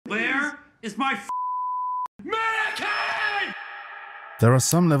is my mannequin! There are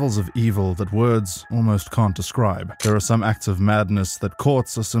some levels of evil that words almost can't describe. There are some acts of madness that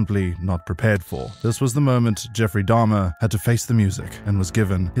courts are simply not prepared for. This was the moment Jeffrey Dahmer had to face the music and was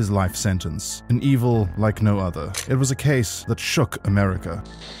given his life sentence. An evil like no other. It was a case that shook America.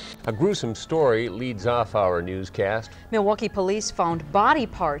 A gruesome story leads off our newscast. Milwaukee police found body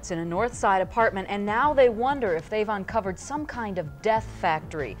parts in a North Side apartment, and now they wonder if they've uncovered some kind of death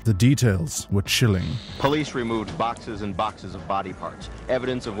factory. The details were chilling. Police removed boxes and boxes of body parts,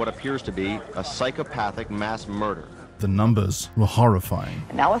 evidence of what appears to be a psychopathic mass murder. The numbers were horrifying.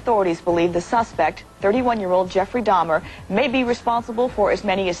 Now authorities believe the suspect, 31-year-old Jeffrey Dahmer, may be responsible for as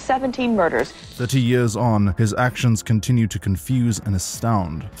many as 17 murders. 30 years on, his actions continue to confuse and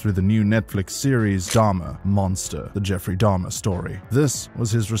astound through the new Netflix series Dahmer, Monster, the Jeffrey Dahmer story. This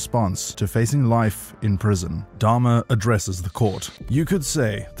was his response to facing life in prison. Dahmer addresses the court. You could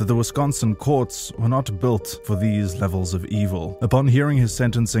say that the Wisconsin courts were not built for these levels of evil. Upon hearing his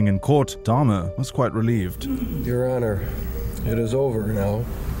sentencing in court, Dahmer was quite relieved. Your Honor, it is over now.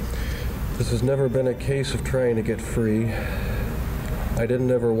 This has never been a case of trying to get free. I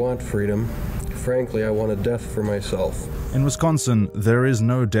didn't ever want freedom. Frankly, I wanted death for myself. In Wisconsin, there is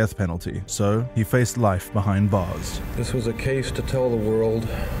no death penalty, so he faced life behind bars. This was a case to tell the world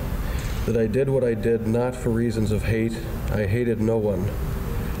that I did what I did not for reasons of hate. I hated no one.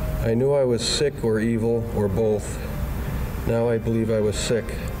 I knew I was sick or evil or both. Now I believe I was sick.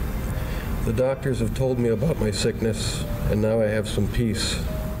 The doctors have told me about my sickness, and now I have some peace.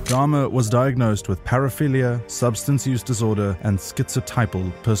 Dahmer was diagnosed with paraphilia, substance use disorder, and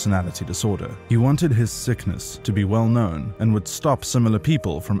schizotypal personality disorder. He wanted his sickness to be well known and would stop similar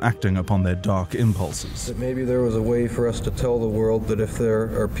people from acting upon their dark impulses. That maybe there was a way for us to tell the world that if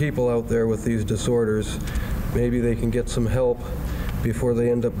there are people out there with these disorders, maybe they can get some help before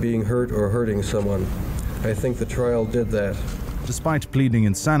they end up being hurt or hurting someone. I think the trial did that. Despite pleading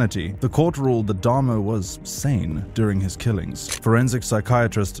insanity, the court ruled that Dahmer was sane during his killings. Forensic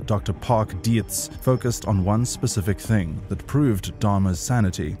psychiatrist Dr. Park Dietz focused on one specific thing that proved Dahmer's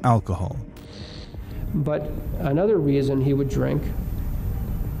sanity: alcohol. But another reason he would drink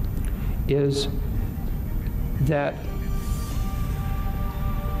is that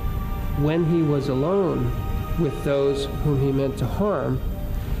when he was alone with those whom he meant to harm,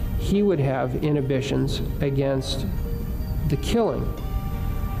 he would have inhibitions against the killing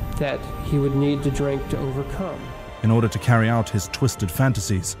that he would need to drink to overcome. In order to carry out his twisted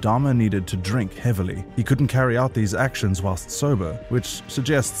fantasies, Dahmer needed to drink heavily. He couldn't carry out these actions whilst sober, which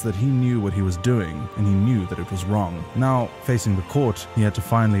suggests that he knew what he was doing and he knew that it was wrong. Now, facing the court, he had to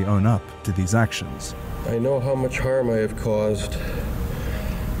finally own up to these actions. I know how much harm I have caused.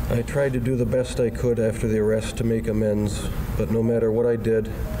 I tried to do the best I could after the arrest to make amends, but no matter what I did,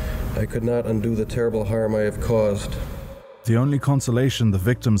 I could not undo the terrible harm I have caused. The only consolation the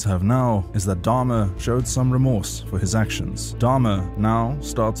victims have now is that Dahmer showed some remorse for his actions. Dahmer now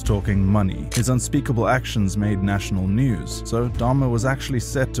starts talking money. His unspeakable actions made national news, so Dahmer was actually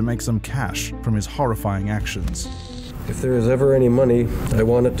set to make some cash from his horrifying actions. If there is ever any money, I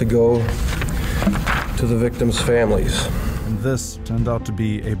want it to go to the victims' families. And this turned out to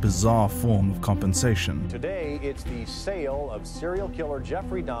be a bizarre form of compensation. Today, it's the sale of serial killer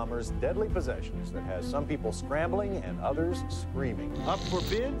Jeffrey Dahmer's deadly possessions that has some people scrambling and others screaming. Up for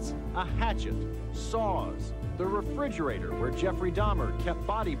bids, a hatchet, saws, the refrigerator where Jeffrey Dahmer kept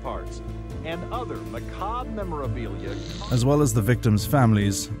body parts, and other macabre memorabilia. As well as the victims'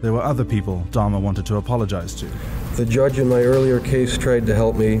 families, there were other people Dahmer wanted to apologize to. The judge in my earlier case tried to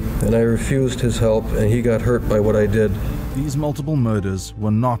help me, and I refused his help, and he got hurt by what I did. These multiple murders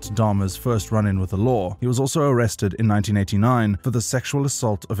were not Dahmer's first run-in with the law. He was also arrested in 1989 for the sexual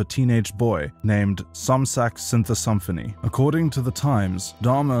assault of a teenage boy named Somsak Syntha-Symphony. According to the Times,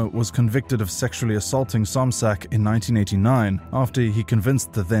 Dahmer was convicted of sexually assaulting Somsak in 1989 after he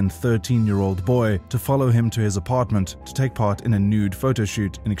convinced the then 13-year-old boy to follow him to his apartment to take part in a nude photo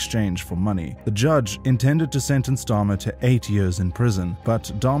shoot in exchange for money. The judge intended to sentence Dahmer to 8 years in prison,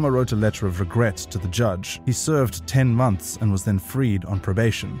 but Dahmer wrote a letter of regret to the judge. He served 10 months and was then freed on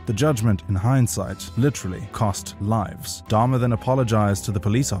probation. The judgment, in hindsight, literally cost lives. Dahmer then apologized to the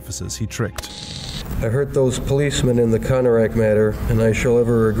police officers he tricked. I hurt those policemen in the Conorak matter, and I shall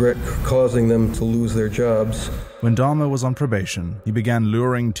ever regret causing them to lose their jobs. When Dahmer was on probation, he began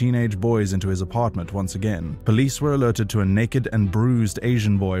luring teenage boys into his apartment once again. Police were alerted to a naked and bruised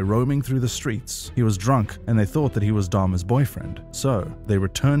Asian boy roaming through the streets. He was drunk, and they thought that he was Dahmer's boyfriend. So, they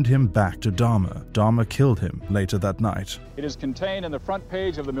returned him back to Dahmer. Dahmer killed him later that night. It is contained in the front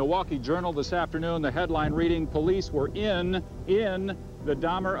page of the Milwaukee Journal this afternoon, the headline reading, "Police were in the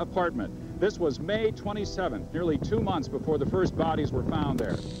Dahmer apartment." This was May 27th, nearly 2 months before the first bodies were found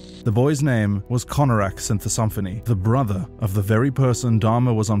there. The boy's name was Conorak Synthesymphony, the brother of the very person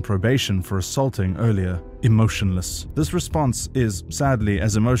Dahmer was on probation for assaulting earlier, emotionless. This response is, sadly,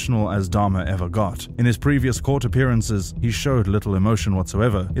 as emotional as Dahmer ever got. In his previous court appearances, he showed little emotion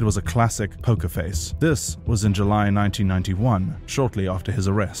whatsoever. It was a classic poker face. This was in July 1991, shortly after his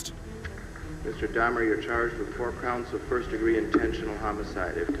arrest. Mr. Dahmer, you're charged with 4 counts of first-degree intentional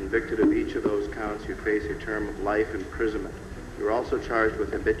homicide. If convicted of each of those counts, you face a term of life imprisonment. You're also charged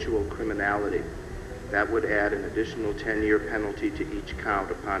with habitual criminality. That would add an additional 10-year penalty to each count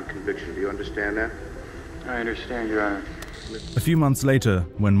upon conviction. Do you understand that? I understand, Your Honor. A few months later,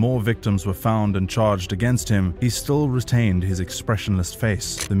 when more victims were found and charged against him, he still retained his expressionless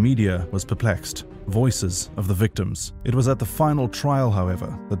face. The media was perplexed. Voices of the victims. It was at the final trial,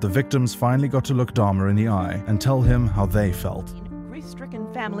 however, that the victims finally got to look Dahmer in the eye and tell him how they felt.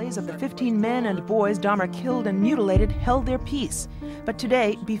 Grief-stricken families of the 15 men and boys Dahmer killed and mutilated held their peace. But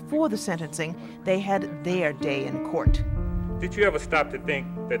today, before the sentencing, they had their day in court. Did you ever stop to think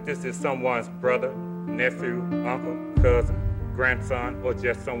that this is someone's brother, nephew, uncle, cousin, grandson, or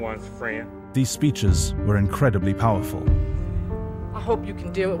just someone's friend? These speeches were incredibly powerful. I hope you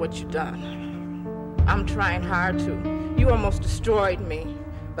can deal with what you've done. I'm trying hard to. You almost destroyed me,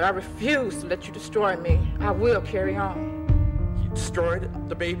 but I refuse to let you destroy me. I will carry on. You destroyed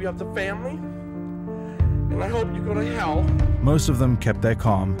the baby of the family, and I hope you go to hell. Most of them kept their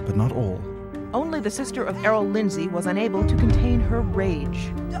calm, but not all. Only the sister of Errol Lindsay was unable to contain her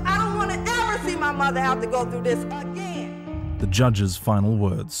rage. I don't want to ever see my mother have to go through this again. The judge's final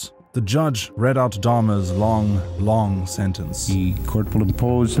words. The judge read out Dahmer's long sentence. The court will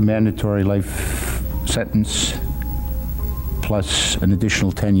impose the mandatory life sentence plus an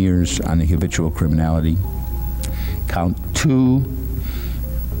additional 10 years on the habitual criminality. Count 2,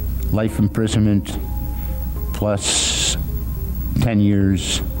 life imprisonment plus 10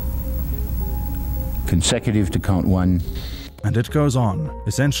 years consecutive to count 1. And it goes on.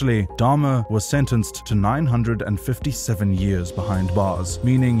 Essentially, Dahmer was sentenced to 957 years behind bars,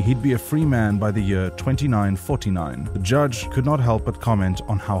 meaning he'd be a free man by the year 2949. The judge could not help but comment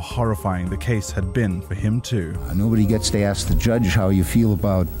on how horrifying the case had been for him too. Nobody gets to ask the judge how you feel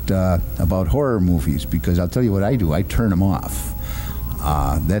about horror movies, because I'll tell you what I do. I turn them off.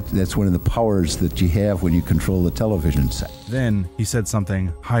 That's one of the powers that you have when you control the television set. Then he said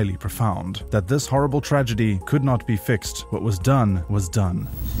something highly profound, that this horrible tragedy could not be fixed. What was done was done.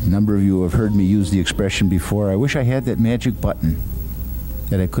 A number of you have heard me use the expression before. I wish I had that magic button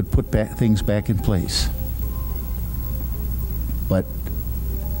that I could put things back in place. But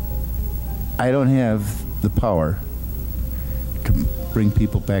I don't have the power to bring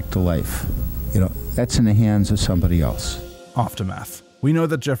people back to life. That's in the hands of somebody else. Aftermath. We know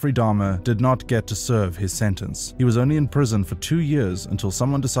that Jeffrey Dahmer did not get to serve his sentence. He was only in prison for 2 years until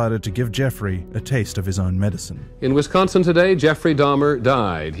someone decided to give Jeffrey a taste of his own medicine. In Wisconsin today, Jeffrey Dahmer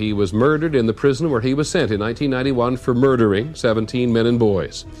died. He was murdered in the prison where he was sent in 1991 for murdering 17 men and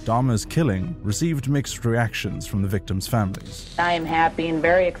boys. Dahmer's killing received mixed reactions from the victims' families. I am happy and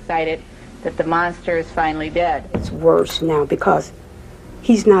very excited that the monster is finally dead. It's worse now because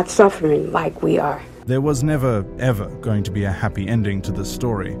he's not suffering like we are. There was never, ever going to be a happy ending to this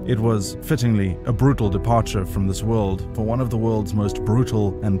story. It was, fittingly, a brutal departure from this world for one of the world's most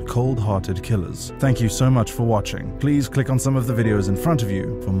brutal and cold-hearted killers. Thank you so much for watching. Please click on some of the videos in front of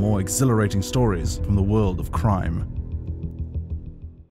you for more exhilarating stories from the world of crime.